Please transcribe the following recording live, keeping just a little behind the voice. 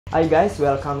Hi guys,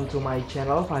 welcome to my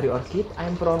channel Fahri Orchid.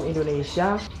 I'm from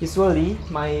Indonesia. Usually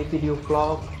my video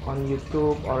vlog on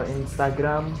YouTube or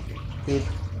Instagram with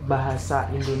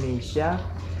bahasa Indonesia,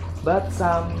 but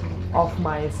some of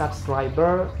my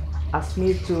subscriber asked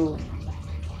me to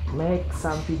make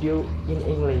some video in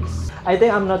English. I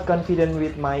think I'm not confident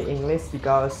with my English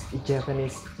because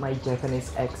my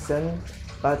Japanese accent,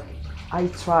 but I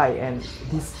try, and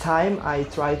this time I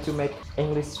try to make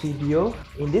English video.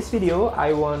 In this video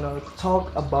I wanna talk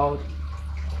about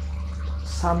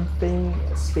something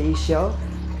special,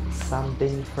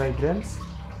 something fragrance,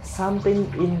 something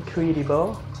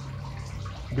incredible.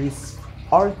 This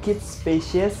orchid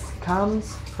species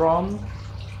comes from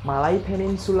Malay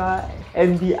Peninsula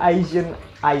and the Asian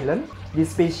island.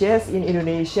 This species in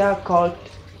Indonesia called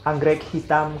anggrek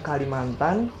hitam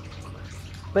Kalimantan,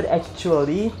 but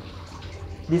actually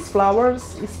this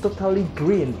flowers is totally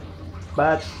green,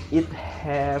 but it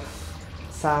have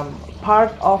some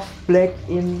part of black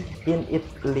in its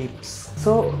leaves.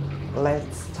 So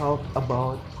let's talk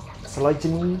about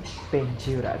Coelogyne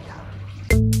pendurata.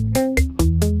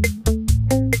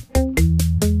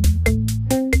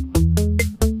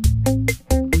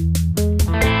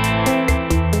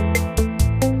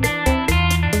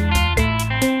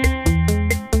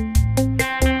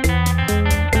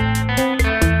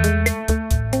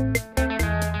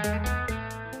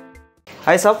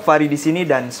 Hai sob, Fahri di sini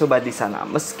dan sobat di sana.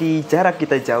 Meski jarak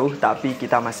kita jauh, tapi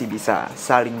kita masih bisa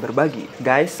saling berbagi.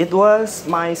 Guys, it was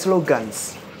my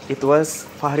slogans. It was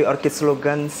Fahri Orchid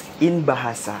slogans in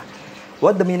bahasa.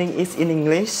 What the meaning is in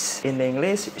English? In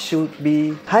English should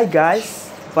be, hi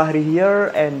guys, Fahri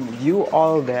here and you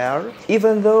all there.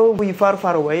 Even though we far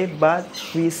away, but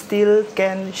we still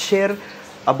can share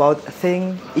about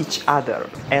thing each other.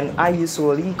 And I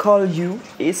usually call you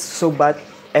is sobat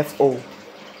FO.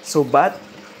 Sobat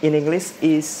in English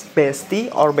is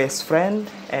bestie or best friend,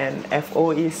 and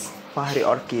FO is Fahri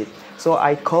Orchid. So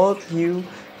I called you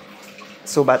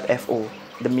Sobat FO.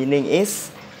 The meaning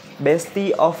is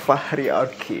bestie of Fahri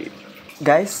Orchid.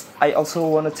 Guys, I also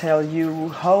want to tell you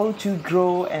how to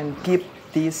grow and keep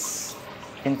this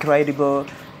incredible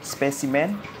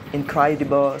specimen,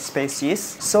 incredible species.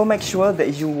 So make sure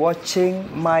that you watching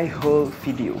my whole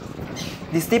video.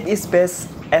 This tip is best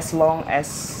as long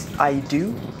as I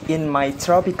do in my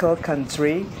tropical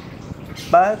country,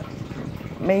 but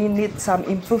may need some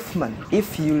improvement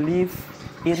if you live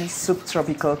in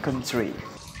subtropical country.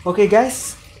 Okay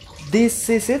guys,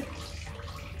 this is it.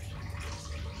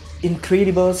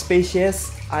 Incredible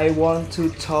species I want to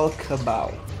talk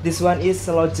about. This one is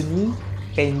Coelogyne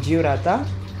pendurata,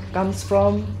 comes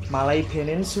from Malay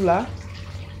Peninsula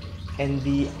and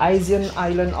the Asian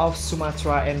island of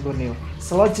Sumatra and Borneo.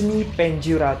 Coelogyne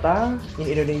pendurata in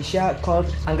Indonesia called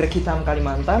anggrek hitam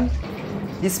Kalimantan.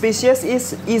 This species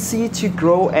is easy to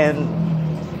grow and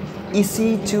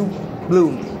easy to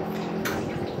bloom.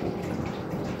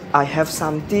 I have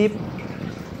some tips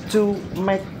to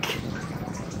make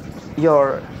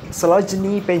your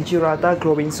Coelogyne pendurata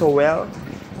growing so well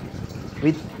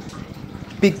with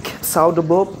big pseudo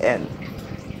bulb and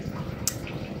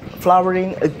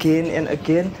flowering again and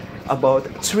again about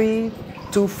 3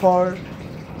 to 4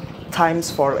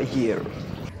 times for a year.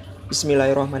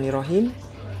 Bismillahirrahmanirrahim.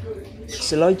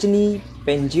 Coelogyne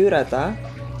pendurata.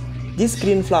 This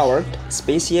green flowered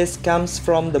species comes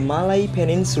from the Malay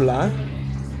Peninsula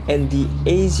and the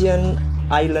Asian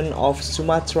island of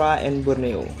Sumatra and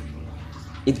Borneo.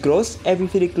 It grows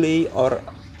epiphytically or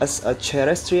as a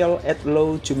terrestrial at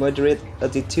low to moderate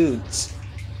altitudes.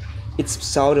 Its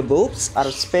pseudobulbs are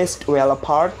spaced well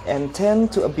apart and tend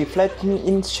to be flattened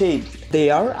in shape. They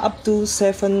are up to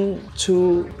 7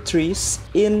 to 3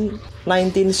 in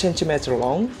 19 cm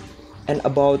long and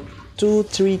about 2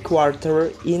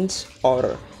 3/4 inch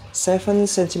or 7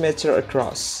 cm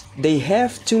across. They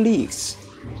have 2 leaves.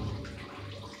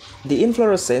 The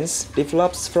inflorescence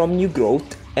develops from new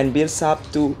growth and bears up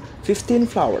to 15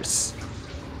 flowers.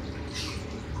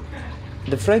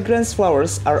 The fragrance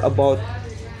flowers are about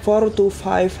 4 to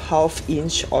 5 half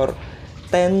inch or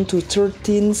 10 to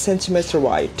 13 cm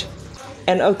wide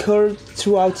and occur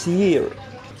throughout the year.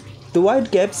 The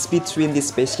wide gaps between the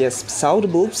species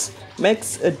pseudobulbs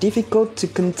makes it difficult to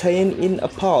contain in a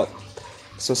pot,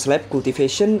 so slab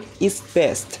cultivation is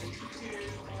best.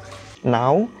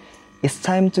 Now it's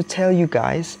time to tell you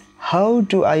guys how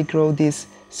do I grow this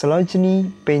Coelogyne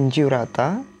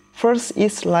pendurata. First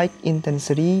is light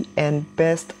intensity and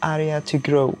best area to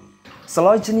grow.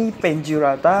 Coelogyne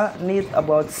pendurata need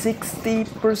about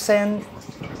 60%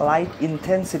 light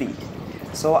intensity.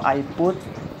 So I put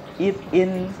it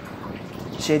in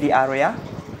shady area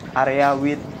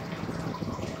with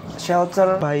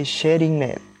shelter by shading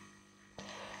net.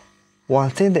 One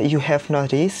thing that you have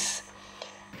noticed,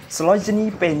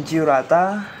 Coelogyne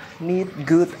pandurata need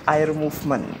good air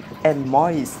movement and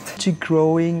moist to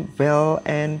growing well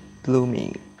and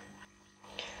blooming.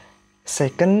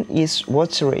 Second is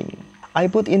watering. I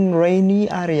put in rainy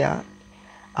area.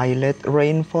 I let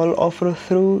rainfall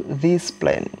overthrow this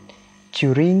plant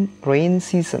during rain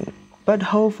season.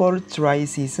 But how for dry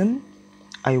season?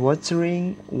 I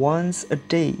watering once a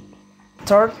day.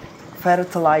 Third,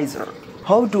 fertilizer.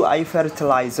 How do I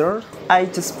fertilizer? I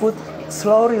just put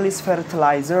slow release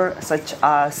fertilizer such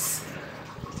as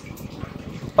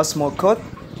Osmocote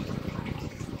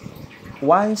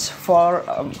once for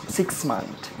 6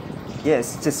 months.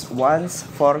 Yes, just once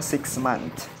for 6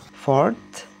 months.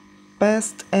 Fourth,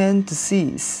 pest and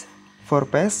disease. For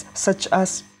pests such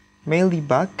as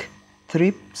mealybug,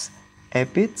 thrips,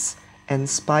 aphids, and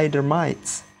spider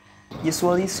mites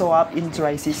usually show up in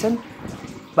dry season,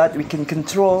 but we can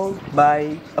control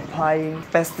by applying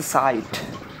pesticide.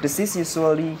 This is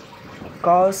usually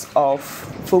cause of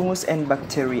fungus and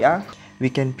bacteria. We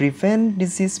can prevent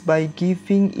disease by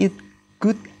giving it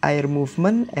good air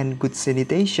movement and good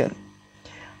sanitation.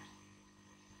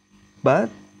 But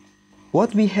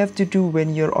what we have to do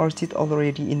when your orchid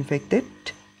already infected?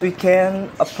 We can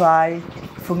apply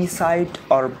fungicide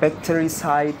or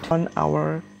bactericide on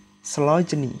our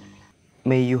Coelogyne.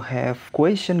 May you have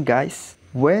question, guys.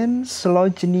 When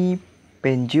Coelogyne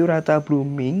pandurata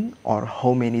blooming, or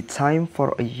how many times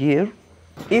for a year?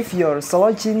 If your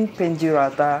Coelogyne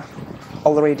pandurata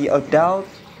already adult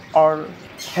or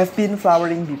have been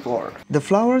flowering before, the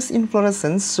flowers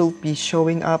inflorescence should be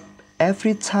showing up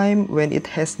every time when it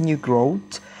has new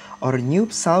growth or new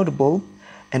pseudobulb bulb,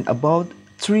 and about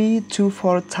 3 to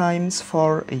 4 times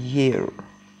for a year.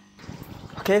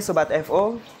 Okay, Sobat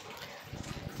FO,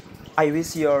 I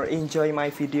wish you enjoy my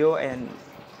video and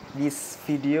this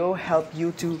video help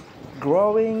you to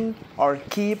growing or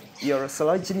keep your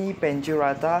Coelogyne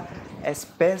pandurata as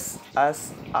best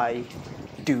as I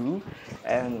do.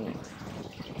 And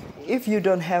if you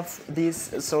don't have this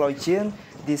Coelogyne,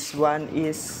 this one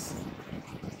is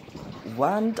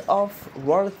one of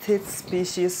worth it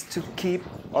species to keep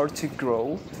or to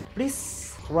grow.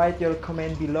 Please write your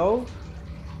comment below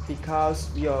because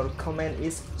your comment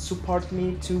is support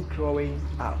me to growing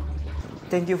up.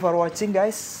 Thank you for watching,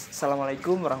 guys.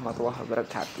 Assalamualaikum warahmatullahi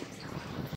wabarakatuh.